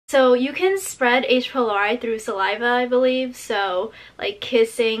So you can spread H. pylori through saliva, I believe, so like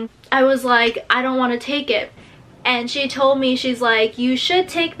kissing. I was like, I don't want to take it. And she told me, she's like, you should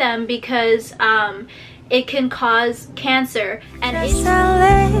take them because it can cause cancer. And just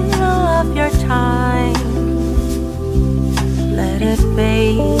a little of your time, let it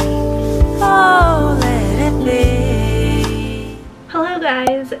be, oh let it be. Hello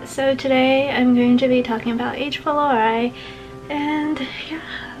guys, so today I'm going to be talking about H. pylori, and yeah,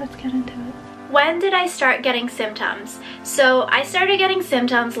 let's get into it. When did I start getting symptoms? So I started getting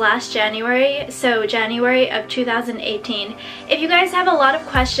symptoms last January, so January of 2018. If you guys have a lot of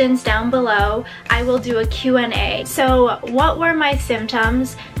questions down below, I will do a Q&A. So what were my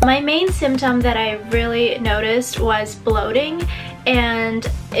symptoms? My main symptom that I really noticed was bloating, and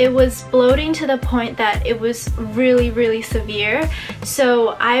it was bloating to the point that it was really severe. So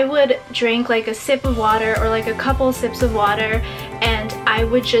I would drink like a sip of water or like a couple sips of water and I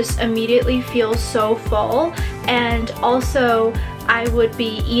would just immediately feel so full, and also I would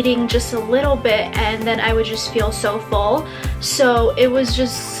be eating just a little bit and then I would just feel so full. So it was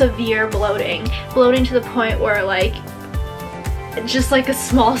just severe bloating to the point where like just like a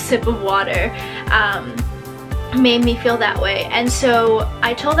small sip of water made me feel that way. And so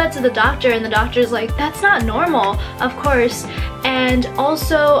I told that to the doctor, and the doctor's like, that's not normal, of course. And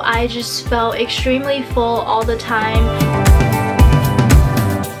also I just felt extremely full all the time.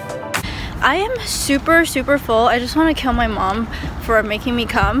 I am super full. I just want to kill my mom for making me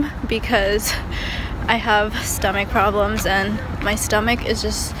come because I have stomach problems and my stomach is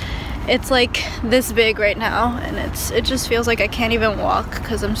just, it's like this big right now, and it just feels like I can't even walk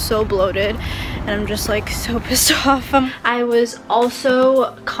because I'm so bloated and I'm just like so pissed off. I was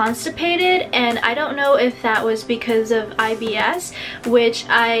also constipated, and I don't know if that was because of IBS, which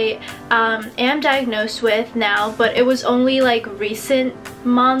I am diagnosed with now, but it was only like recent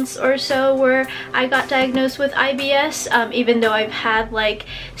months or so where I got diagnosed with IBS, even though I've had like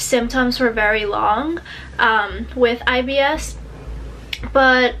symptoms for very long with IBS.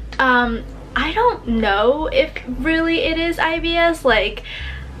 But I don't know if really it is IBS. Like,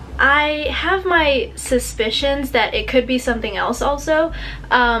 I have my suspicions that it could be something else also.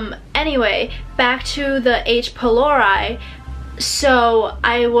 Anyway, back to the H. pylori. So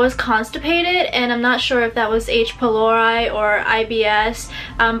I was constipated, and I'm not sure if that was H. pylori or IBS,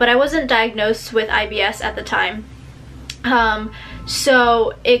 but I wasn't diagnosed with IBS at the time.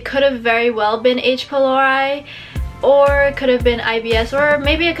 So it could have very well been H. pylori, or it could have been IBS, or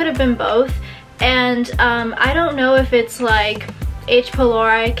maybe it could have been both. And I don't know if it's like H.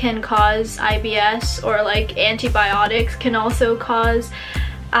 pylori can cause IBS, or like antibiotics can also cause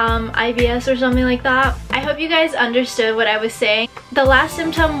IBS or something like that. I hope you guys understood what I was saying. The last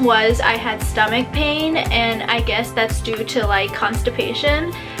symptom was I had stomach pain, and I guess that's due to like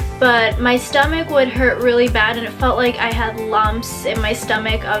constipation. But my stomach would hurt really bad, and it felt like I had lumps in my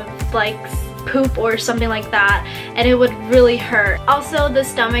stomach of like poop or something like that, and it would really hurt. Also, the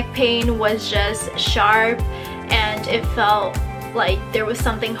stomach pain was just sharp, and it felt like there was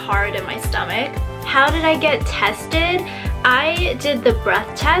something hard in my stomach. How did I get tested? I did the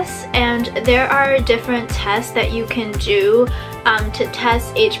breath test, and there are different tests that you can do to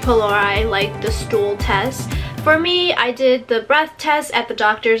test H. pylori, like the stool test. For me, I did the breath test at the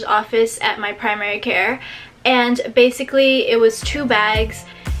doctor's office at my primary care, and basically it was 2 bags.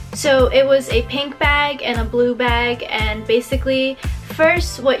 So it was a pink bag and a blue bag, and basically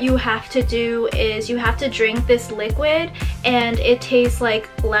first what you have to do is you have to drink this liquid, and it tastes like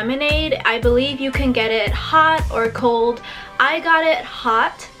lemonade. I believe you can get it hot or cold. I got it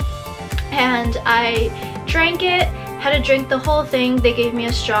hot, and I drank it, had to drink the whole thing. They gave me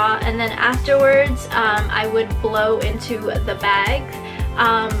a straw, and then afterwards I would blow into the bag,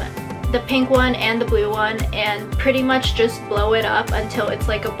 the pink one and the blue one, and pretty much just blow it up until it's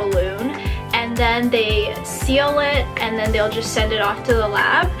like a balloon, and then they seal it, and then they'll just send it off to the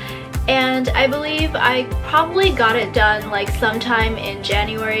lab. And I believe I probably got it done like sometime in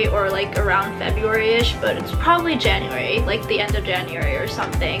January or like around February-ish, but it's probably January, like the end of January or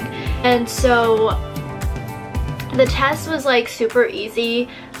something. And so the test was like super easy,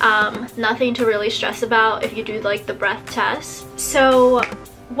 nothing to really stress about if you do like the breath test. So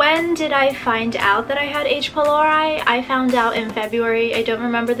when did I find out that I had H. pylori? I found out in February. I don't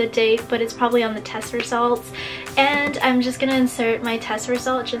remember the date, but it's probably on the test results. And I'm just gonna insert my test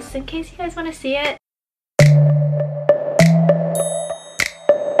result just in case you guys want to see it.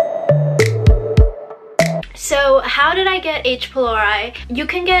 So how did I get H. pylori? You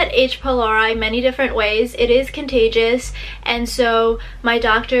can get H. pylori many different ways. It is contagious, and so my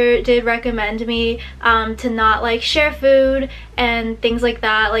doctor did recommend me to not like share food and things like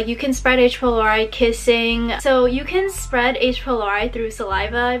that. Like you can spread H. pylori kissing. So you can spread H. pylori through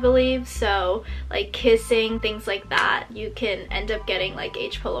saliva, I believe. So like kissing, things like that. You can end up getting like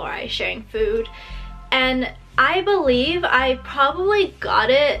H. pylori sharing food. And I believe I probably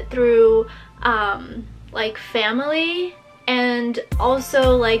got it through like family, and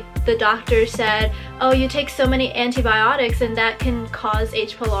also like the doctor said, oh, you take so many antibiotics and that can cause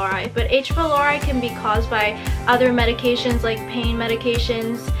H. pylori. But H. pylori can be caused by other medications like pain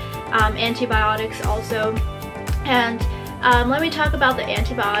medications, antibiotics also. And let me talk about the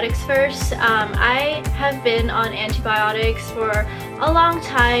antibiotics first. I have been on antibiotics for a long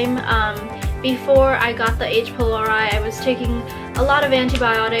time. Before I got the H. pylori, I was taking a lot of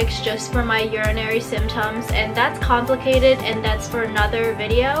antibiotics just for my urinary symptoms, and that's complicated and that's for another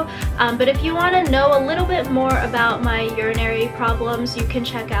video. But if you want to know a little bit more about my urinary problems, you can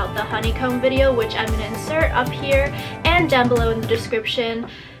check out the honeycomb video, which I'm going to insert up here and down below in the description.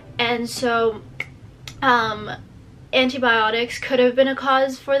 And so antibiotics could have been a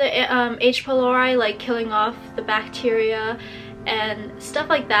cause for the H. pylori, like killing off the bacteria and stuff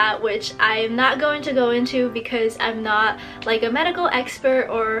like that, which I'm not going to go into because I'm not like a medical expert,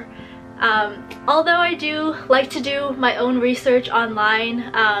 or although I do like to do my own research online,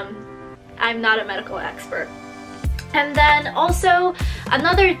 I'm not a medical expert. And then also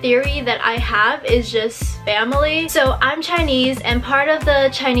another theory that I have is just family. So I'm Chinese, and part of the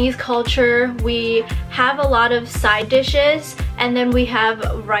Chinese culture, we have a lot of side dishes, and then we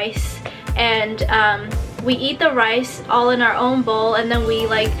have rice, and we eat the rice all in our own bowl, and then we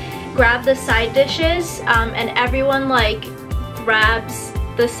like grab the side dishes, and everyone like grabs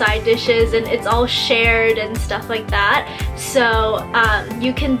the side dishes, and it's all shared and stuff like that. So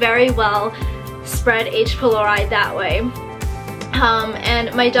you can very well spread H. pylori that way.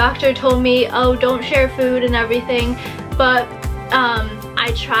 And my doctor told me, oh, don't share food and everything, but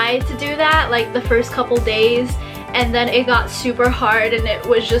I tried to do that like the first couple days, and then it got super hard, and it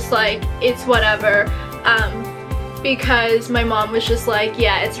was just like, it's whatever, because my mom was just like,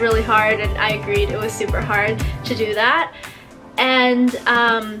 yeah, it's really hard, and I agreed, it was super hard to do that. And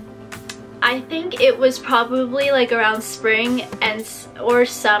I think it was probably like around spring or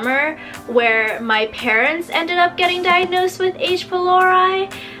summer where my parents ended up getting diagnosed with H.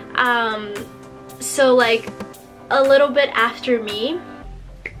 pylori, so like a little bit after me.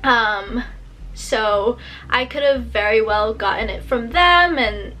 So I could have very well gotten it from them,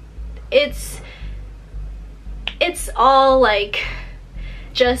 and it's all like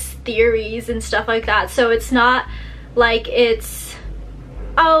just theories and stuff like that. So it's not like it's,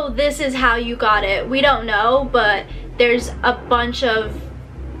 oh, this is how you got it. We don't know, but there's a bunch of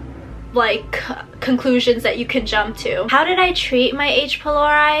like conclusions that you can jump to. How did I treat my H.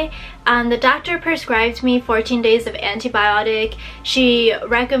 pylori? The doctor prescribed me 14 days of antibiotic. She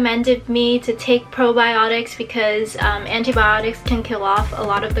recommended me to take probiotics because antibiotics can kill off a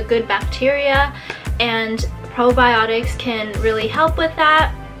lot of the good bacteria, and probiotics can really help with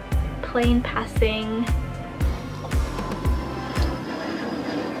that. Plane passing.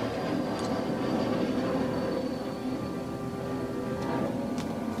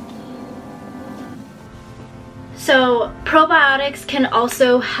 So probiotics can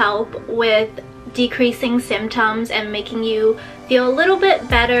also help with decreasing symptoms and making you feel a little bit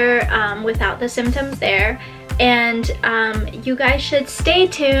better without the symptoms there. And you guys should stay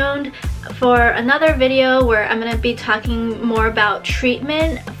tuned for another video where I'm going to be talking more about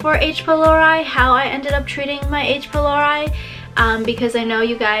treatment for H. pylori, how I ended up treating my H. pylori, because I know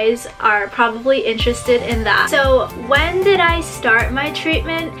you guys are probably interested in that. So when did I start my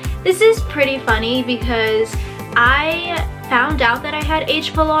treatment? This is pretty funny because I found out that I had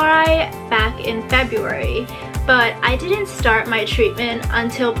H. pylori back in February, but I didn't start my treatment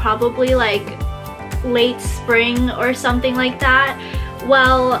until probably like late spring or something like that.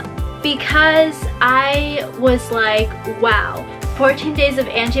 Well, because I was like, wow, 14 days of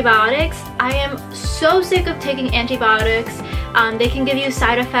antibiotics. I am so sick of taking antibiotics. They can give you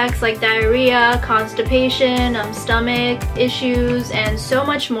side effects like diarrhea, constipation, stomach issues, and so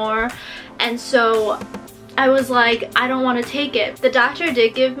much more. And so I was like, I don't want to take it. The doctor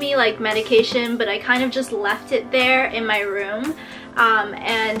did give me like medication, but I kind of just left it there in my room.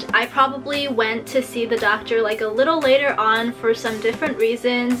 And I probably went to see the doctor like a little later on for some different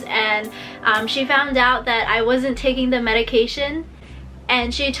reasons, and she found out that I wasn't taking the medication,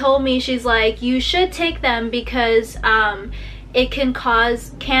 and she told me, she's like, you should take them because it can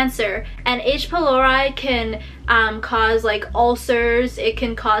cause cancer, and H. pylori can cause like ulcers, it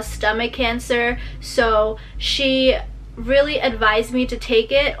can cause stomach cancer. So she really advised me to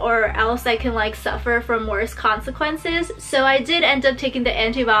take it, or else I can like suffer from worse consequences. So I did end up taking the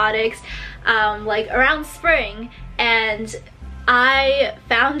antibiotics like around spring, and I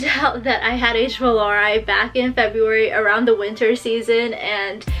found out that I had H. pylori back in February around the winter season,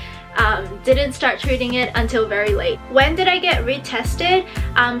 and didn't start treating it until very late. When did I get retested?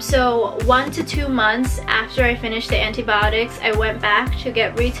 So 1 to 2 months after I finished the antibiotics, I went back to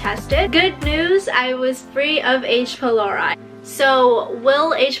get retested. Good news, I was free of H. pylori. So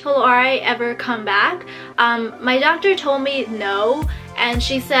will H. pylori ever come back? My doctor told me no, and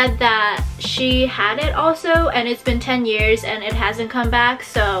she said that she had it also, and it's been 10 years and it hasn't come back,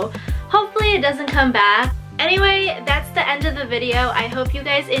 so hopefully it doesn't come back. Anyway, that's the end of the video. I hope you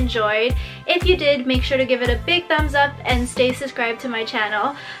guys enjoyed. If you did, make sure to give it a big thumbs up and stay subscribed to my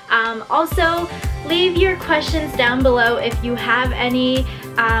channel. Also, leave your questions down below if you have any.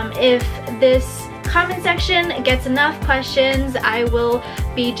 If this comment section gets enough questions, I will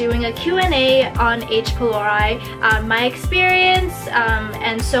be doing a Q&A on H. pylori, my experience,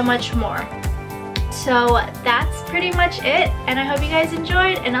 and so much more. So that's pretty much it, and I hope you guys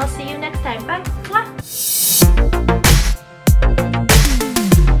enjoyed, and I'll see you next time. Bye! Mwah!